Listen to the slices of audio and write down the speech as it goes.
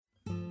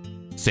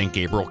St.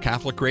 Gabriel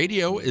Catholic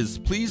Radio is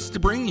pleased to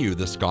bring you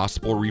this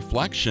gospel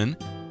reflection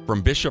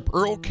from Bishop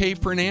Earl K.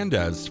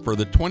 Fernandes for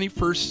the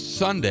 21st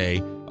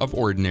Sunday of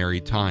Ordinary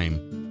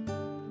Time.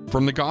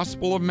 From the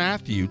Gospel of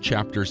Matthew,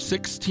 chapter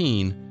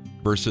 16,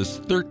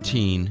 verses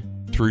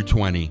 13 through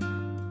 20.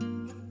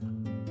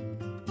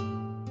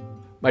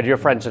 My dear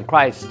friends in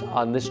Christ,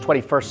 on this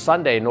 21st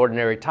Sunday in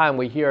Ordinary Time,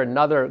 we hear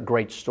another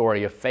great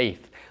story of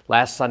faith.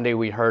 Last Sunday,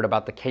 we heard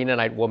about the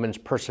Canaanite woman's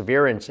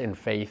perseverance in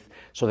faith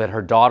so that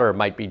her daughter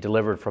might be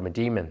delivered from a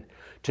demon.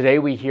 Today,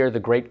 we hear the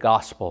great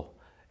gospel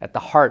at the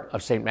heart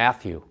of St.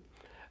 Matthew,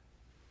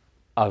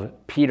 of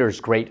Peter's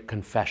great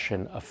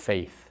confession of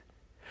faith.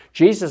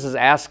 Jesus is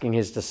asking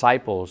his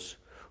disciples,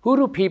 who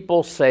do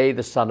people say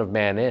the Son of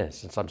Man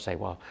is? And some say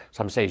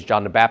he's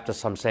John the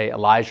Baptist, some say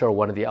Elijah or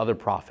one of the other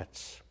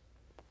prophets.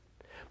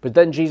 But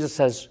then Jesus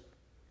says,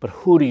 but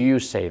who do you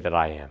say that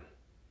I am?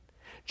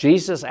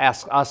 Jesus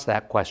asks us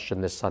that question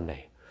this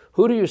Sunday.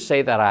 Who do you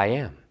say that I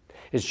am?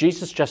 Is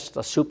Jesus just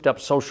a souped-up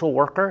social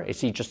worker?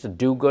 Is he just a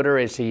do-gooder?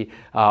 Is he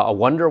a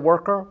wonder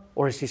worker?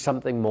 Or is he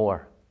something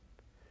more?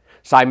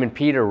 Simon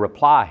Peter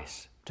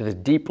replies to this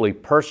deeply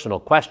personal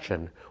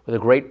question with a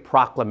great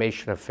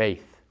proclamation of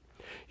faith.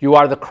 You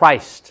are the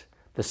Christ,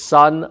 the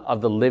Son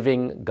of the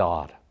living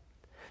God.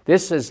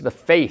 This is the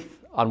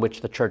faith on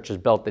which the church is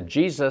built, that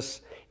Jesus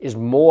is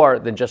more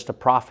than just a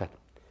prophet.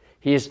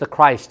 He is the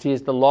Christ. He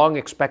is the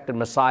long-expected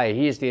Messiah.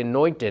 He is the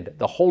anointed,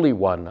 the Holy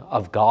One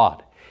of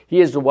God.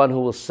 He is the one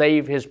who will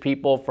save his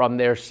people from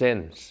their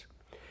sins.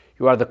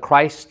 You are the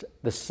Christ,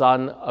 the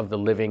Son of the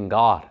living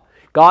God.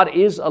 God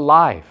is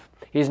alive.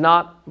 He is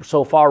not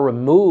so far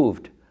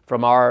removed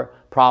from our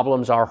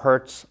problems, our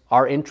hurts,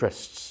 our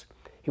interests.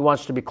 He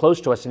wants to be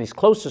close to us, and he's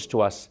closest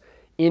to us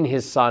in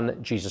his Son,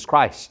 Jesus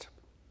Christ.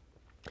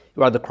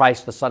 You are the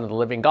Christ, the Son of the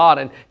living God.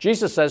 And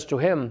Jesus says to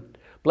him,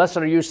 blessed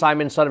are you,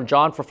 Simon, son of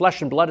John, for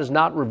flesh and blood has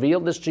not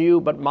revealed this to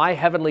you, but my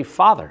heavenly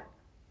Father.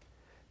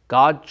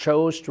 God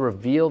chose to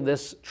reveal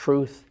this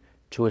truth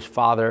to his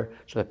Father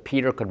so that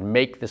Peter could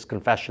make this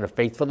confession of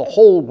faith for the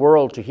whole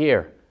world to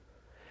hear.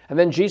 And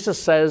then Jesus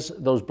says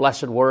those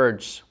blessed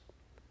words,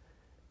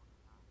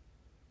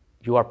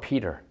 you are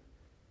Peter,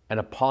 and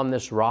upon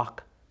this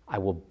rock I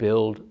will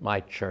build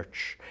my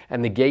church,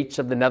 and the gates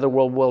of the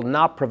netherworld will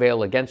not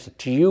prevail against it.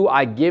 To you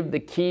I give the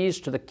keys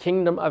to the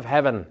kingdom of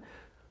heaven.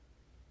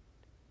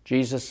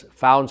 Jesus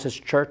founds his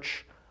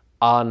church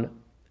on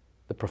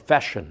the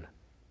profession,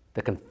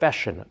 the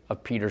confession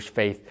of Peter's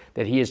faith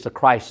that he is the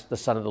Christ, the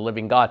Son of the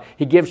living God.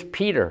 He gives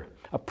Peter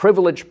a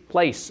privileged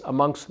place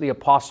amongst the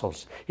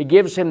apostles. He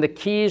gives him the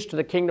keys to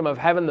the kingdom of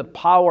heaven, the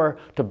power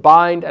to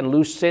bind and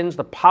loose sins,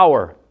 the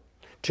power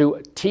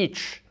to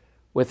teach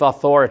with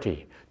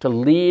authority, to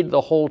lead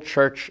the whole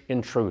church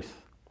in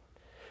truth.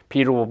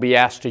 Peter will be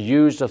asked to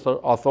use the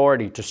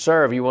authority to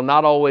serve. He will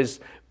not always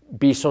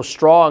be so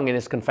strong in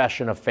his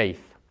confession of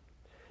faith.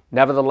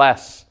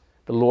 Nevertheless,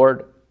 the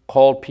Lord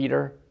called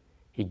Peter.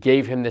 He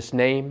gave him this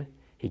name.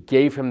 He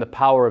gave him the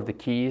power of the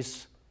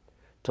keys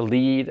to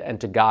lead and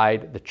to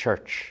guide the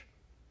church.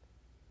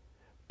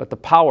 But the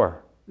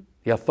power,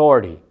 the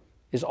authority,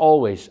 is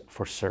always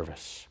for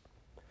service.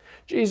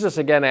 Jesus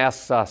again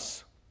asks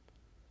us,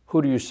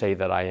 who do you say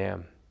that I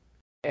am?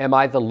 Am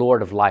I the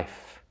Lord of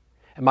life?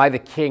 Am I the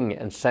King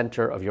and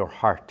center of your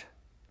heart?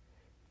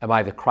 Am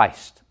I the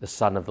Christ, the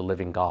Son of the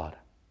living God?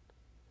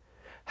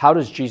 How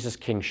does Jesus'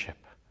 kingship,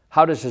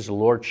 how does his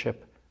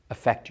lordship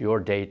affect your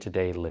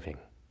day-to-day living?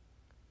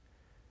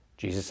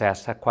 Jesus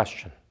asked that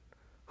question.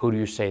 Who do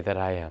you say that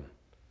I am?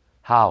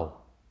 How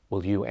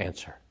will you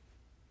answer?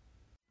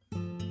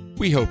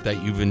 We hope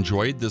that you've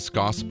enjoyed this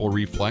gospel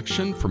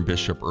reflection from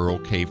Bishop Earl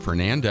K.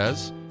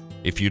 Fernandes.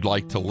 If you'd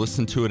like to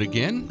listen to it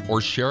again or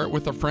share it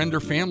with a friend or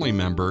family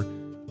member,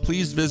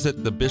 please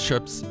visit the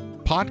Bishop's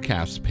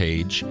podcast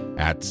page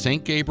at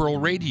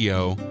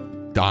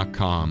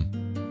stgabrielradio.com.